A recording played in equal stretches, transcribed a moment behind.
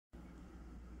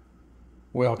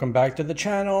Welcome back to the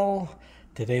channel.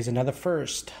 Today's another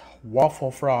first.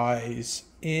 Waffle fries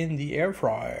in the air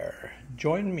fryer.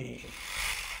 Join me.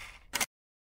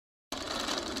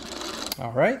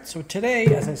 Alright, so today,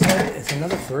 as I said, it's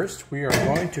another first. We are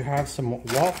going to have some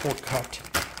waffle cut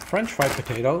French fried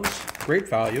potatoes. Great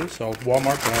value, so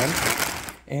Walmart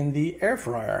brand, in the air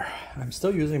fryer. I'm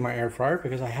still using my air fryer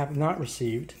because I have not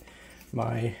received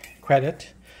my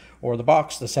credit or the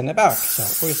box to send it back.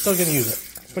 So we're still going to use it.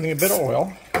 Putting a bit of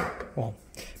oil, well,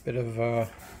 a bit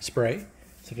of spray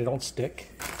so they don't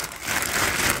stick.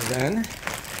 And then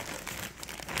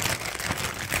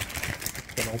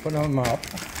gonna open them up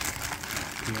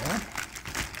here.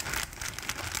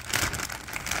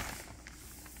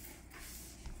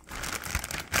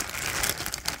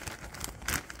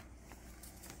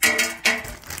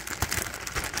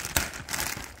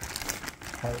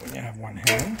 Hard when you have one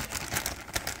hand.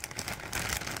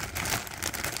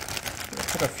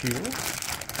 Put a few,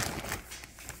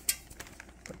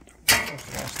 but most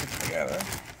of them stick together.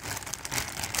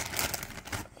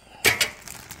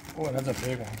 Oh, that's a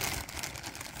big one.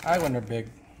 I want a big.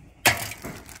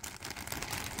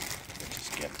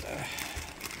 Just get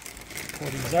pull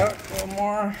these out a little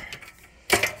more.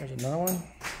 There's another one.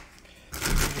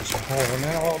 Just hold them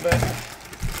in a little bit.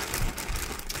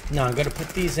 Now I'm going to put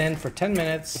these in for 10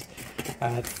 minutes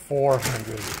at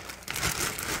 400.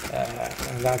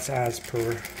 And that's as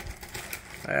per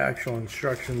actual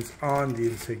instructions on the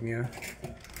insignia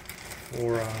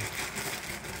for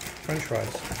French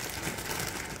fries.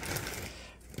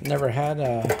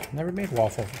 Never made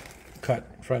waffle cut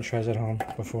French fries at home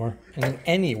before in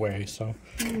any way. So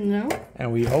no.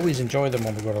 And we always enjoy them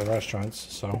when we go to the restaurants.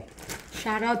 So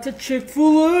shout out to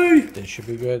Chick-fil-A. They should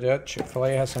be good. Yeah,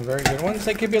 Chick-fil-A has some very good ones.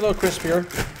 They could be a little crispier.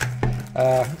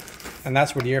 And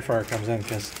that's where the air fryer comes in,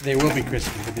 because they will be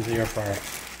crispy because the air fryer.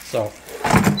 So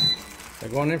they're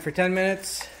going in for 10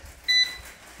 minutes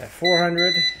at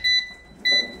 400.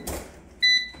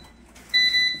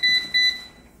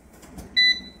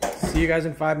 See you guys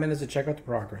in 5 minutes to check out the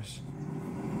progress.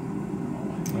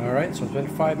 Alright, so it's been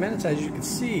 5 minutes. As you can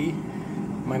see,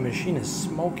 my machine is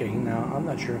smoking. Now, I'm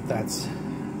not sure if that's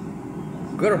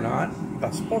good or not.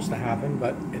 That's supposed to happen,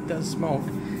 but it does smoke.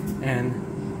 And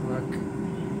look.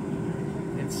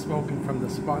 Smoking from the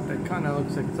spot that kind of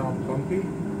looks like it's all bumpy,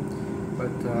 but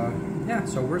yeah,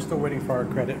 so we're still waiting for our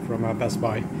credit from Best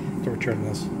Buy to return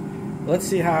this. Let's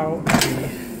see how the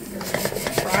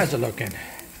fries are looking.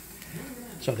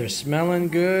 So they're smelling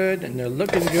good and they're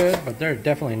looking good, but they're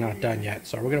definitely not done yet,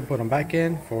 so we're gonna put them back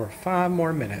in for 5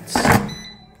 more minutes.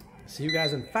 See you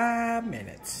guys in 5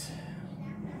 minutes.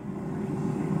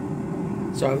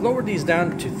 So I've lowered these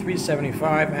down to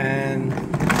 375 and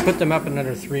put them up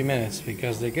another 3 minutes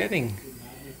because they're getting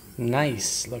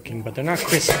nice looking, but they're not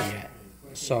crispy yet.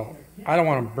 So I don't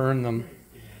want to burn them.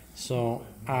 So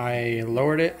I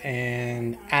lowered it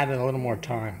and added a little more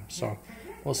time. So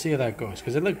we'll see how that goes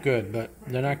because they look good, but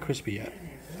they're not crispy yet.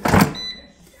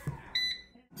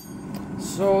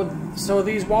 So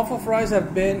these waffle fries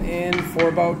have been in for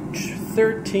about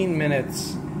 13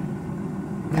 minutes.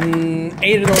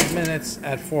 8 of those minutes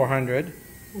at 400.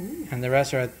 And the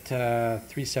rest are at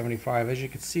 375. As you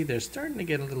can see, they're starting to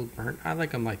get a little burnt. I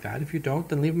like them like that. If you don't,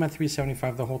 then leave them at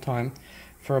 375 the whole time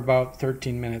for about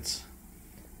 13 minutes.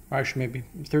 Or actually, maybe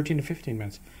 13 to 15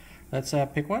 minutes. Let's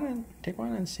pick one and take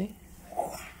one and see.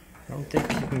 I don't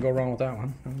think you can go wrong with that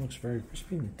one. That looks very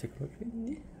crispy. Take a look at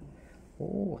it.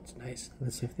 Oh, it's nice.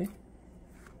 Let's see if they...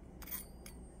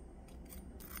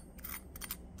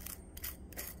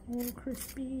 Oh,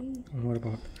 crispy. And what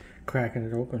about cracking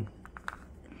it open?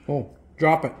 Oh,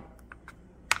 drop it.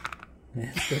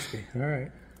 Yeah, it's crispy.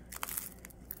 Alright.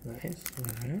 Nice.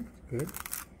 Alright, good.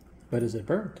 But is it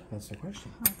burnt? That's the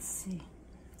question. Let's see.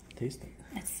 Taste it.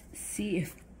 Let's see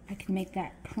if I can make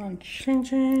that crunch. Chin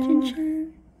chin. Chin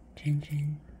chin. Chin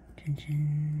chin. Chin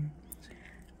chin.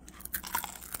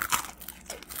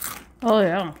 Oh,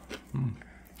 yeah.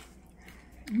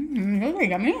 Those are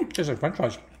yummy. Just like French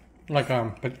fries. Like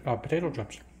potato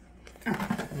chips.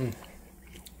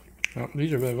 Oh,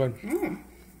 these are really good.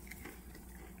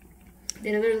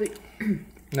 They literally...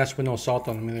 That's with no salt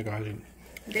on them either, guys.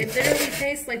 They literally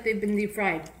taste like they've been deep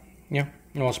fried. Yeah.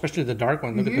 Well, especially the dark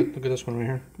one. Look at this one right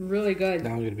here. Really good. That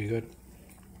one's gonna be good.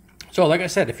 So, like I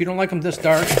said, if you don't like them this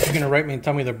dark, you're gonna write me and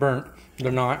tell me they're burnt.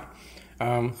 They're not.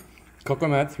 Cook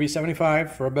them at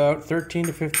 375 for about 13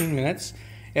 to 15 minutes.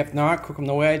 If not, cook them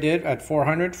the way I did at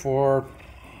 400 for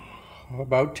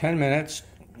about 10 minutes,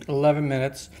 11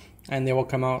 minutes, and they will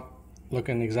come out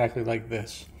looking exactly like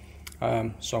this.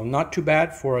 So not too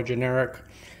bad for a generic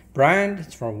brand.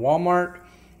 It's from Walmart.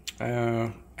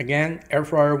 Again, air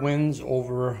fryer wins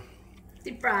over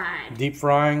deep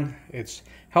frying. It's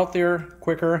healthier,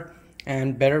 quicker,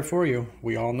 and better for you.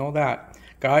 We all know that.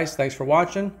 Guys, thanks for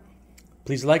watching.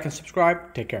 Please like and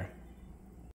subscribe. Take care.